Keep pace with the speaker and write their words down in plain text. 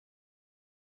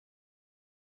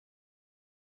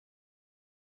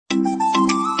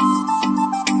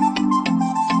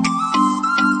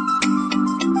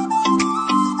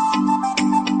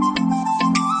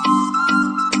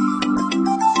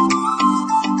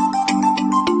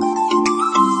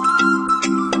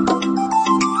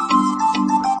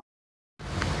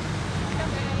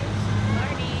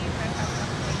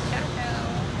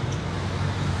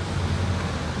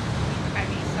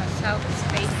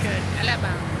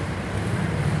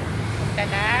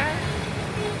papunta na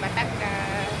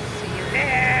Batangas. See you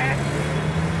there.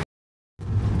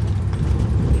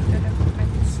 Dito na po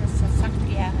kami sa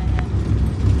sasakyan.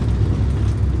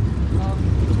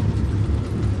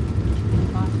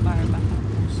 Bar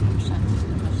Batangas. Santo,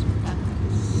 tomas,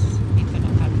 Batangas. Dito na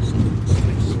kami sa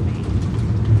expressway.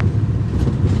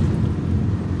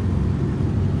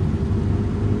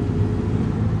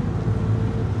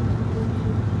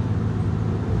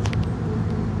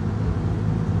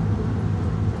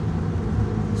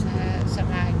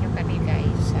 Samahan nyo kami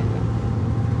guys.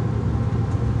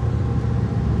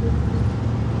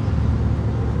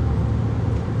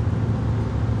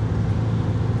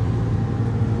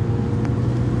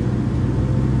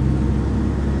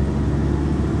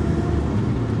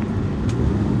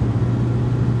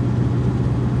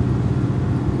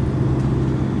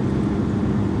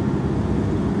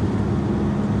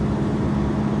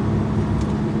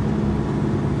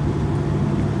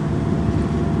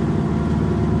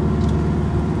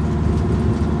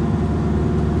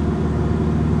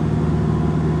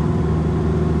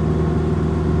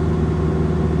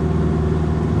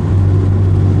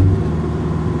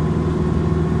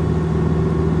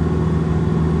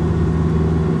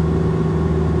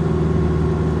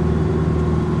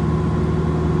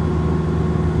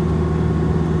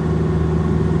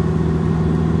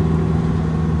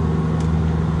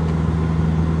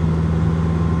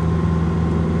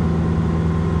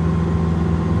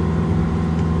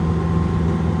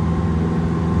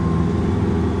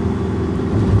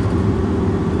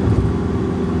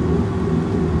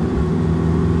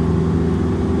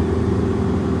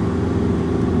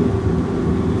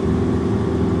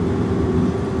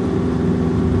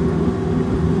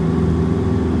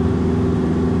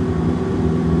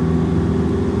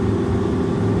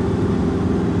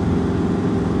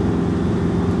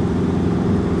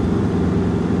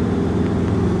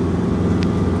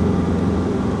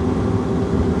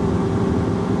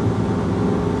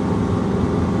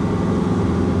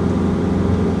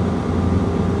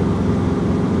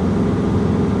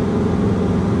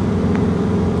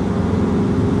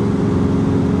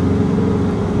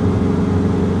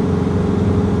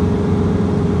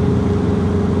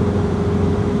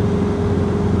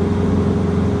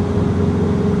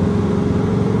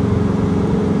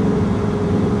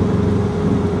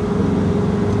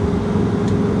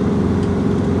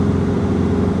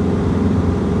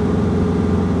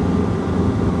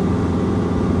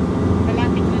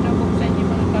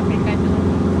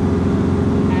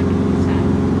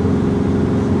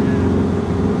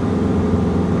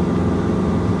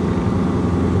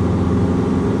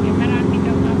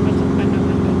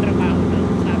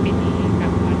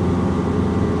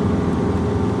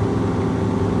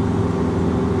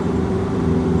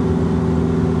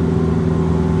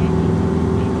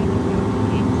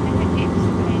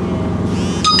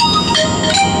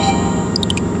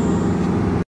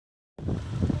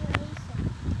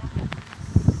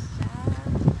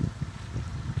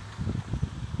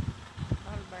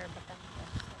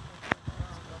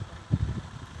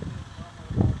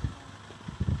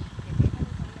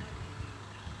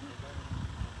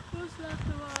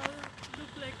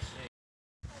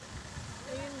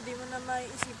 Ayun, di mo na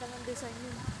maiisipan ng design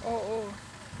yun. Oo.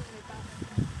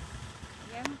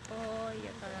 Yan po,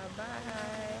 yung mga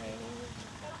bahay.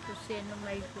 Kung sino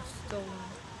may gustong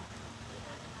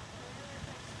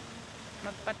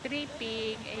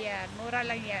magpa-tripping, ayan, mura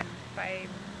lang yan.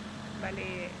 5,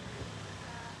 bali,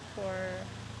 for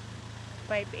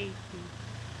 580.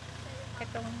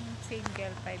 Itong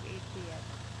single, 580 yan.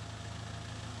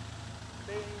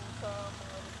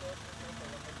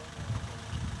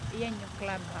 Iyan yung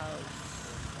clubhouse.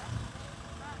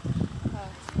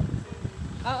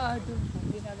 Oo, doon po,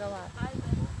 ginagawa.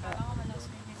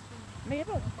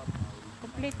 Mayroon.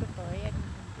 Kompleto to. Ayan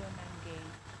doon ang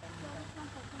gate.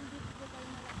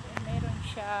 Meron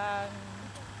siyang,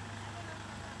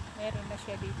 meron na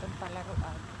siya ditong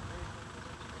palaruan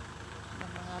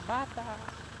ng mga bata.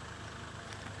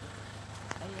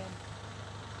 Ayan.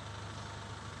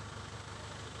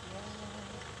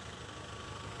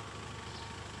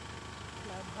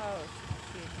 Clubhouse.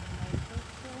 May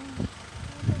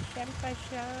gustong pa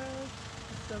siya.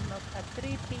 Gusto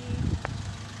magpa-tripping.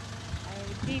 Ay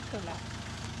dito lang.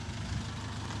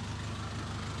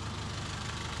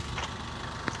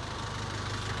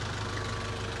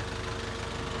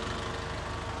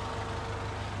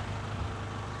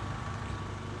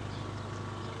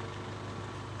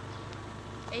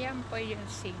 Ayan po yung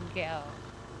single.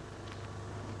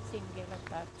 Single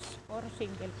attached. Or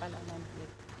single pala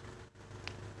nandito.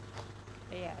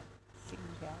 Ayan.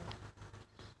 Single.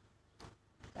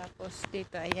 Tapos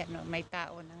dito, ayan o, may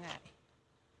tao na nga eh.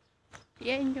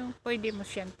 Yan yung pwede mo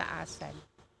siyang taasan.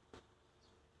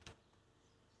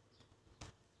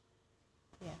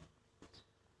 Yan.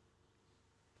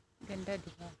 Ganda,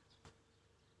 di ba?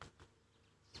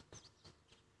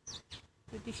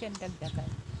 Pwede siyang dagdagan.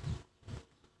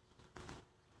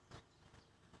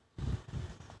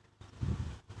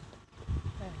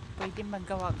 Pwede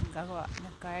magawa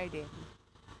ng garden.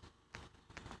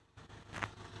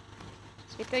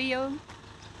 Ito yung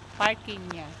parking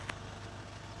niya.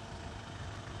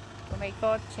 Kung may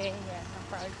kotse, yan ang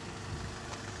parking.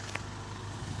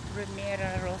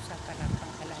 Primera Rosa pala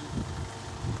pangalan.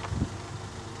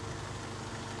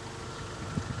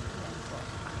 Yan po.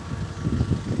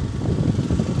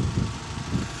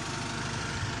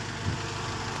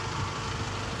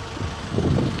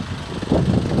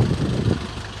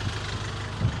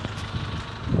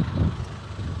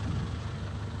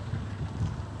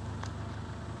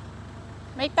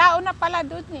 May tao na pala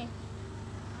doon eh.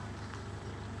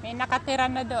 May nakatira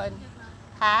na doon.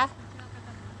 Ha?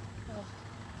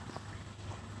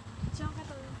 Diyan ka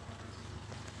to.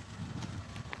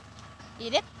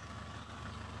 Init?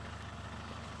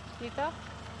 Dito?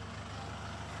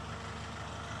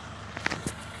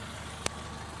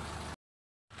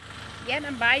 Yan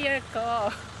ang buyer ko.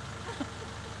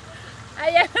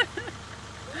 Ayan.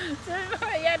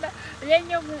 Ayan. Yan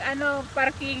yung ano,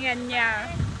 parkingan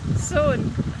niya. Soon.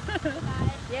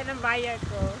 Yan ang buyer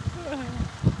ko.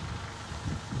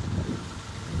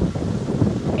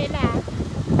 Okay na.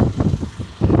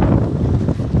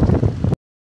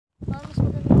 Mas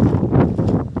maganda.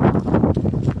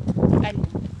 Ano?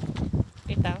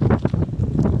 Ito.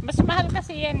 Mas mahal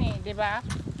kasi yan eh, di ba?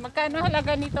 Magkano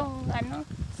halaga nitong ano,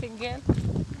 single?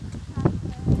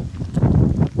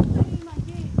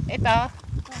 Ito.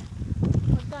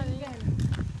 Magkano yan?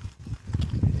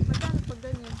 Magkano pag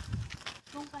ganyan?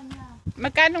 Yung kanya.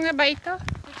 Magkano nga ba ito?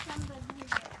 600.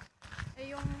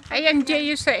 Eh yung... Ayan,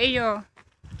 Jeyo sa iyo.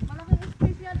 Malaki yung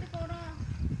space yan, Tikora.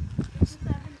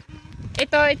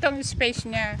 670. Itong space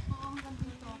niya. Oo, hanggang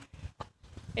dito.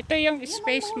 Ito yung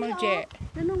space mo, Je.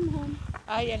 Yan ang mohon.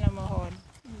 Ayan ang mohon.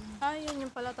 Yan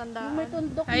yung pala tandaan. May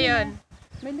tundok. Ayun.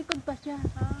 May likod pa siya.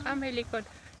 May likod.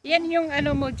 Yan yung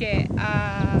ano mo, Je.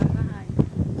 Bahay.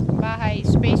 Bahay.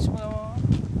 Space mo.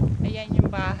 Ayan yung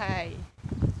bahay.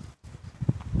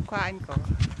 Kuhaan ko.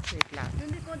 Wait lang.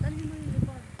 Yung likod, ano mo yung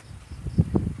likod?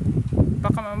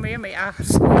 Baka mamaya may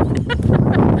ahas.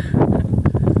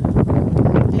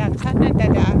 Wait lang. Saan na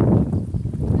dadaan?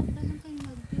 Ganda ng kay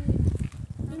Magdi.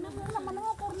 Tingnan mo naman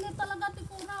ako, corner talaga,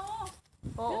 Tikora, oh.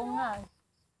 Oo nga.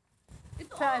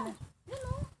 Ito, Saan? Yan,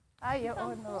 oh. Ay, oo,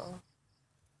 oo.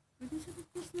 Pwede siya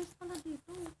business pala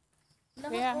dito. Kaya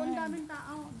Lahat po, ang nga. daming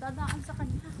tao. Dadaan sa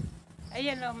kanya.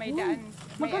 Ayan o, may daan.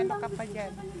 May ano ka pa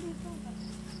dyan. Sa kanya dito.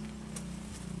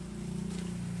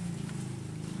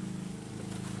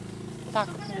 Tak.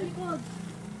 Sa kanya likod.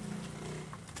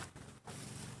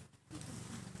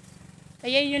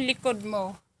 Ayan yung likod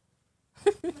mo.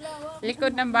 Malawak.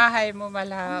 Likod ng bahay mo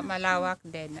malawak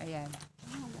din. Ayan.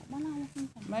 Malawak yung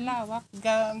kanya. Malawak.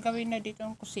 Gawin na dito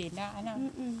ang kusina. Ano?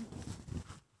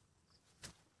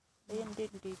 Ayan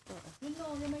din dito. Yun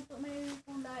o, may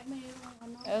kulay, may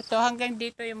ano. Ito hanggang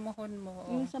dito yung muhon mo.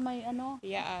 Yung sa may ano,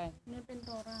 Yan. may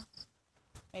pintura.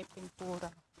 May pintura.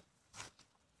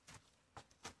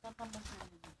 Papabasahan.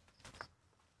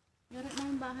 Yari na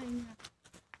yung bahay niya.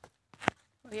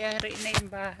 Yari na yung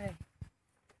bahay.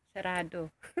 Sarado.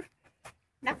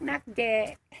 Knock-knock,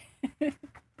 Je.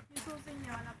 Isusin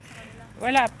niya, wala pa sa kanila.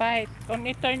 Wala pa. Kung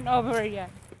i-turn over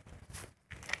yan.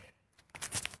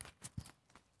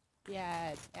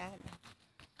 Yan. Yan.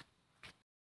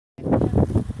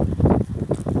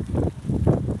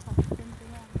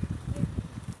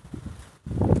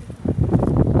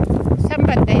 Saan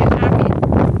banda yung amin?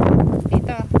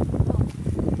 Dito.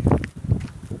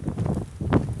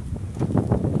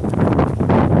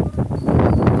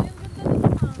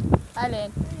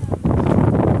 Alin?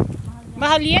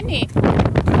 Mahal yan eh.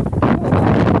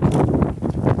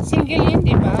 Single yan,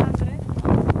 di ba?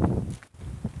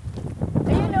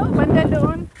 Ayun o, banda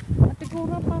doon. Ate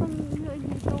Kura, parang yun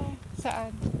dito.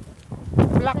 Saan?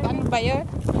 Black ano ba yun?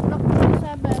 Block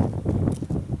 7.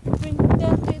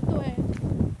 20 ito eh.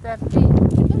 30.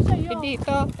 Ito sa'yo.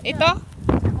 Dito. Ito?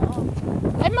 Oo.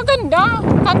 Ay maganda.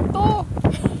 Kanto.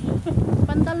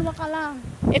 Pandalwa ka lang.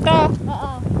 Ito.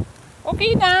 Oo.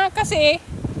 Okay na kasi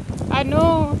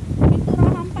ano,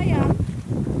 Pinturahan pa yan.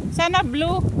 sana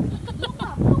blue.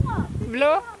 Bunga.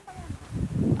 Blue?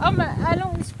 Oh,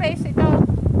 anong space ito?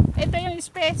 Ito yung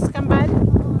space, kambal.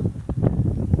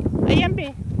 Ayan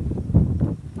be.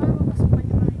 Parang mapasok pa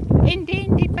niya.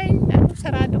 Hindi pa yun. Ano,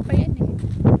 sarado pa yan eh.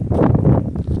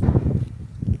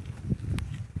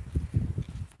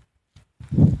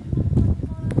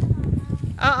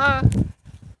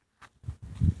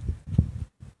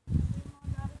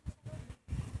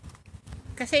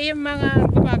 Kasi yung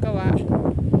mga gumagawa,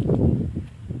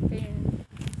 ayun.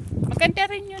 Maganda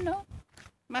rin yun, no?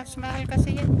 Mas mahal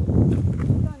kasi yan.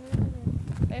 Paano yun?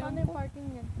 Ewan Paano yung ko. parking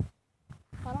yan?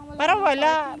 Parang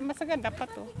wala. Mas maganda pa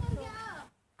to.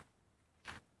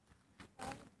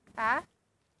 Ha?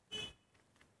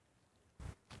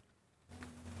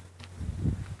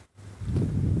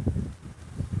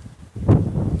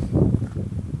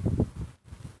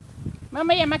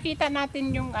 Mamaya makita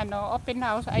natin yung ano, open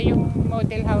house ay yung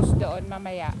model house doon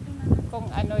mamaya. Kung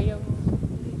ano yung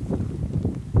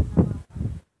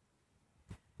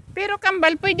pero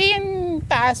kambal, pwede yung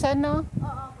taasan, no?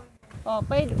 Oo,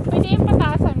 pwede. Oh, pwede yung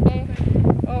pataasan, be.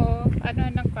 Oo, ano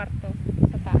ng kwarto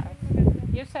sa taas.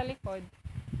 Yung sa likod.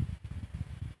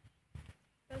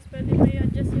 Tapos pwede mo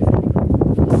i-adjust yung sa likod.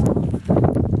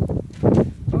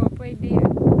 Oo, pwede yan.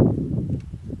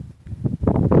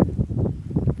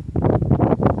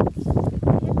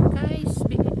 Ayan, guys,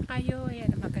 bili na kayo.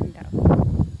 Ayan, maganda.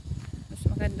 Mas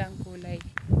magandang kulay.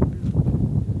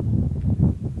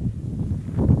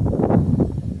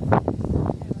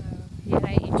 Yan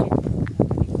ay engine.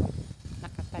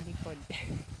 Nakatalikod.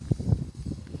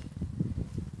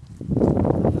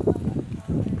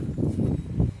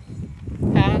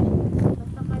 Ha?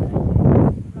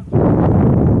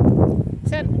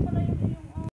 Sir,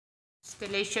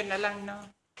 installation na lang, no?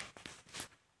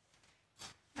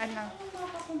 Ano?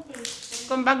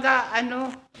 Kumbaga,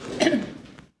 ano?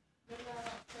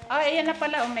 Ayan na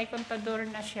pala. Oh, may kontador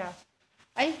na siya.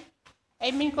 Ay,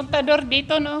 I mean, kontador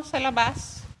dito, no? Sa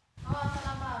labas. Oo, sa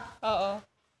labas. Oo.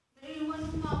 Naiwan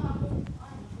mo nga ako.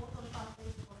 Ano, butol pa sa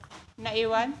ito.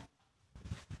 Naiwan?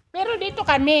 Pero dito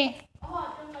kami. Oo,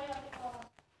 ito kaya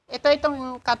ito. Itong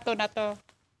kanto na to.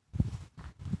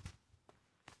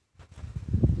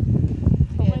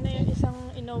 Okay na yung isang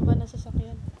Innova na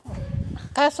sasakyan.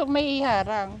 Kaso may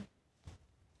harang.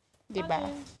 Di ba?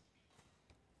 Ano yun?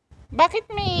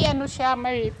 Bakit may ano siya,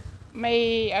 may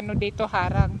ano dito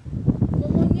harang?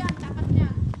 Bumon yan, takat niya.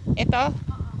 Ito?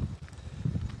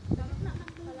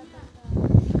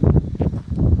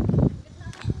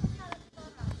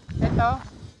 Ito?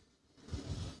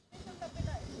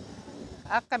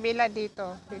 Kabila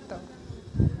dito. Dito.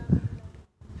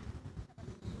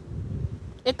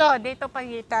 Ito, dito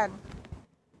pagitan.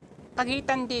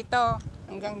 Pagitan dito.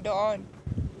 Hanggang doon.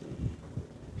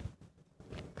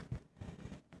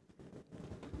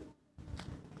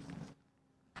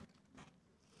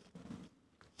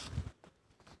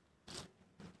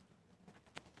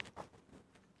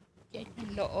 Yan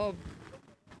yung loob.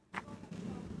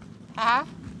 Ha?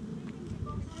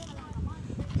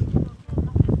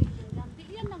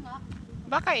 Yan na nga.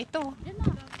 Baka ito. Yan na.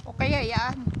 O kaya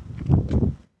yan.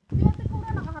 Di ate ko na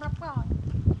nakaharap ka.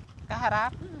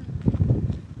 Kaharap.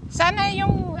 Sana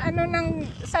yung ano ng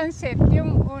sunset,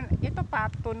 yung ito pa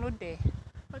tunod eh.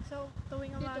 Pag sa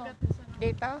tuwing umaga.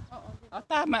 Dito? Oo. O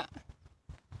tama.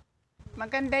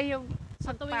 Maganda yung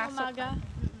Sa tuwing pagpasok. umaga.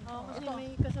 Oo, kasi may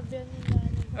kasabihan nila.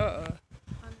 Oo.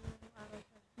 Ano yung araw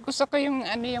siya. Gusto ko yung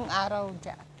ano yung araw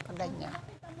dyan. Pag ganyan.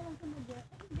 Nakita mo lang sumadya.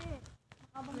 Hindi.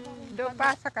 Nakabang ka rin. Doon pa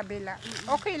sa kabila.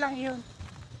 Okay lang yun.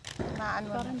 Maano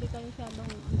na. Parang hindi kayo masyadong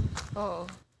Oo.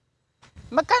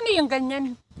 Magkano yung ganyan?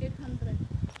 800.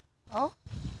 Oh?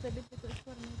 72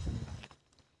 square meter.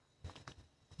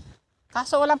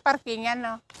 Kaso walang parkingan,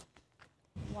 no?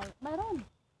 Mayroon.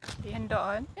 Yan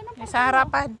doon. Yan ang Yung sa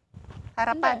harapan.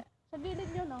 Harapan. Hindi. Sa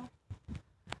gilid yun, no?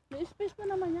 May space pa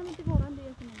naman yan. Siguro, hindi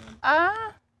yan sinayon.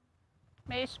 Ah!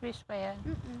 May space pa yan.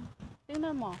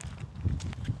 Tingnan mo.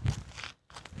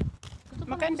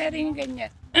 Maganda rin yung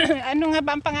ganyan. Ano nga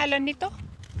ba ang pangalan nito?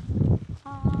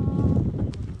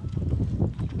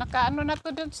 Nakaano na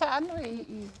to dun sa ano eh.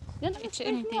 Yan ang space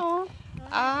HMT. niya, oh.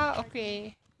 Ah,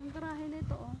 okay. Ang garahe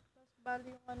nito, oh. Tapos bali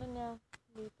yung ano niya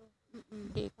dito.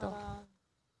 Dito. Para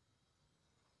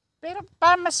Pero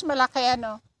pa mas malaki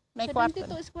ano. May kwarto.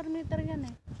 72 square meter yan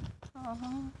eh.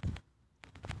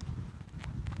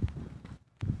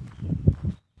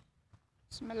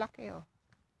 Mas malaki oh.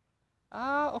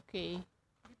 Ah, okay.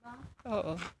 Diba?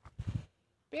 Oo.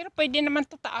 Pero pwede naman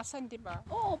to taasan, di ba?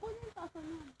 Oo, pwede yung taasan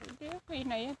yan. Hindi, okay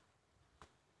na yan.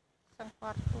 Isang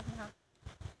kwarto na.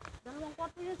 Dalawang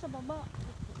kwarto yan sa baba.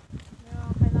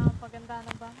 Kailangan paganda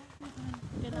ng bahay.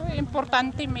 Pero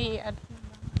importante may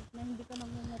Na hindi ka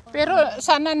namumukha. pero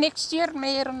sana next year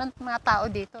mayroon ng mga tao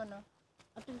dito, no?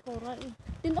 Ating kura eh.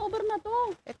 Tin-over na to.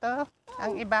 Ito,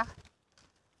 ang iba.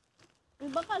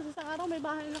 Iba ka, isang araw may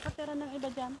bahay na nakatira ng iba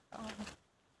dyan.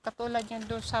 Katulad yan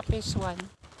doon sa phase 1.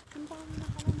 Ang baka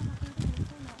nakala nakatira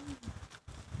dito na.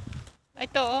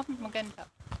 Ito, oh, maganda.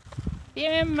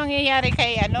 Yan yung mangyayari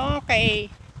kay ano, kay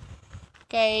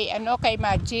kay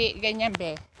Maji, ganyan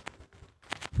be.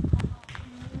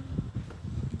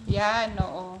 Yan,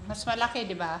 oo. Mas malaki,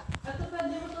 di ba? Ito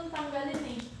pwede mo itong tanggalin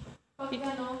eh. Pag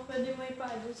pwede mo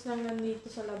ipa-adjust naman dito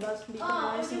sa labas. Dito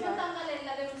na Pwede mo sila. tanggalin,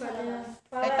 lagay mo sa Pwede na. labas.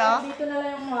 Para Ito? dito na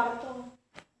lang yung kwarto.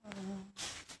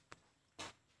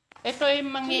 Ito yung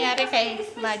mangyayari kay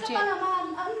Maji. Space ka pa naman.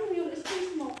 Ano yung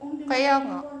space mo? Kung di mo Kaya yung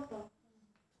nga. kwarto.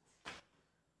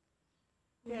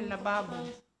 Yung lababo.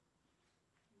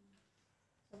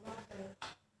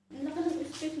 Yung laki ng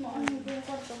space mo, ano yung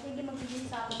kwarto? Pwede magbigay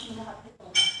sa akin mo lahat ito.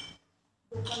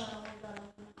 Doon ka na lang maglalak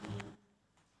ng ano.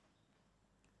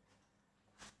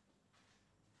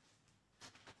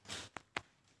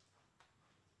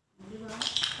 Di ba?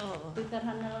 Oo.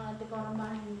 Titirhan na lang natin kung ano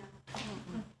bahay niya.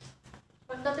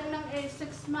 Pagdating ng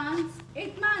 6 months,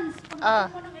 8 months,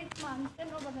 pagdating mo ng 8 months,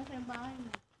 ano ba na sa yung bahay mo?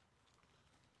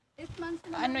 8 months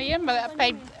na. Ano yan?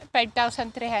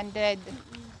 5,300.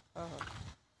 Oo.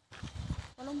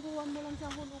 Walang buwan mo lang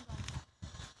siyang hulugan.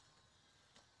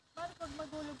 Bakit pag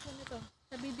maghulog ko nito?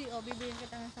 Sa BDO, bibigyan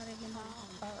kita ng sarili mo.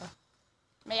 Oo.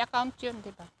 May account yun,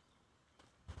 di ba?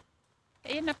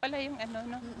 Ayun na pala yung ano,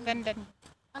 no? Ganda.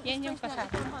 Yan yung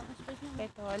kasama.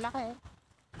 Ito, laki.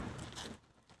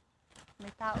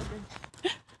 May tao dun.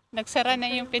 Nagsara na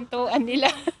yung pintuan nila.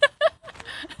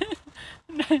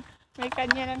 May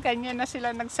kanya na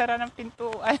sila nagsara ng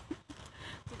pintuan.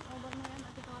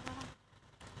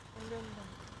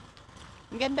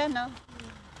 Ang ganda, no?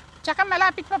 Tsaka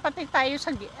malapit pa pati tayo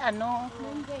sa ano.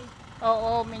 Main gate.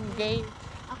 Oo, main gate.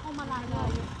 Ako malayo.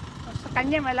 Sa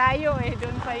kanya malayo eh.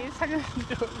 Doon tayo sa dulo.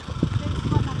 Phase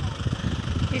 1 ako.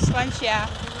 This one siya.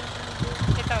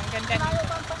 Ito, ang ganda Malayo nito.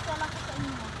 pa